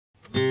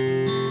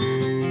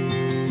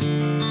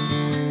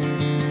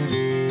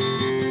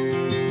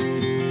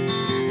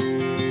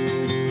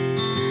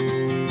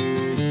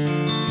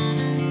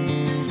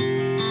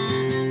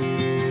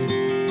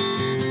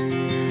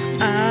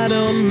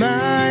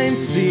mind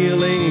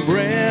stealing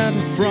bread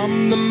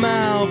from the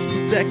mouths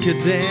of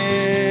decadence,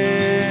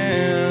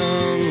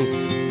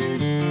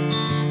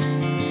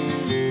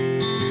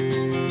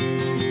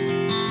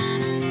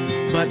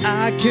 but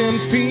I can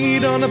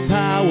feed on the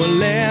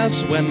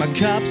powerless when my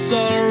cup's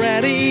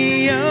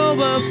already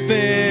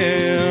overfilled.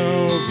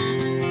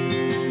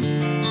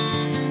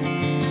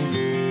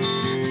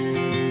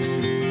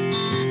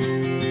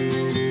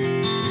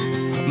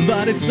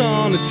 But it's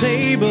on the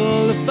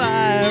table, the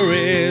fire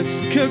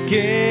is cooking,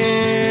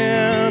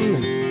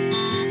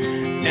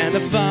 and the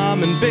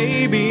farming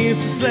babies,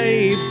 the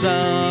slaves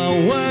are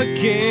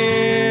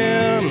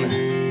working.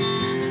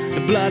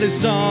 The blood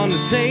is on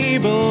the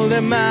table,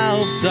 their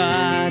mouths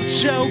are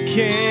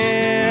choking,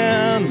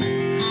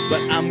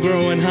 but I'm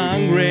growing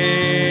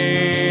hungry.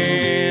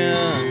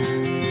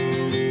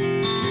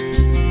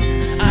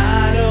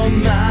 I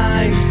don't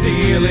mind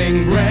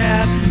stealing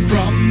bread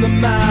from the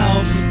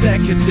mouths of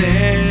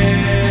decadence,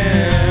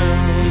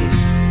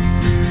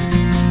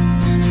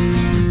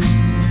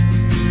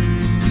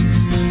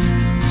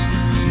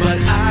 but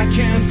I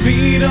can't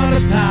feed on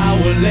the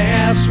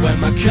powerless when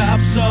my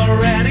cup's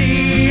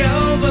already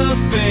overfilled.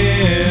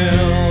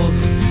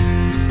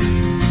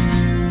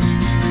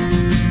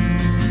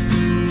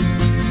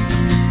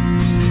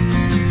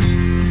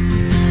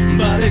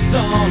 But it's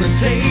on the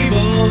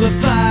table, the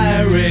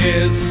fire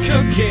is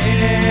cooking,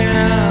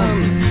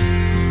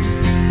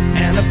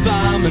 and the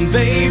farming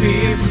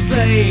babies, the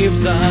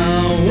slaves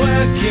are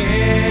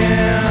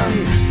working.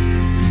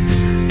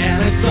 And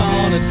it's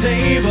on the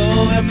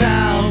table, their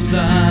mouths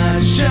are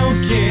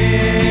choking,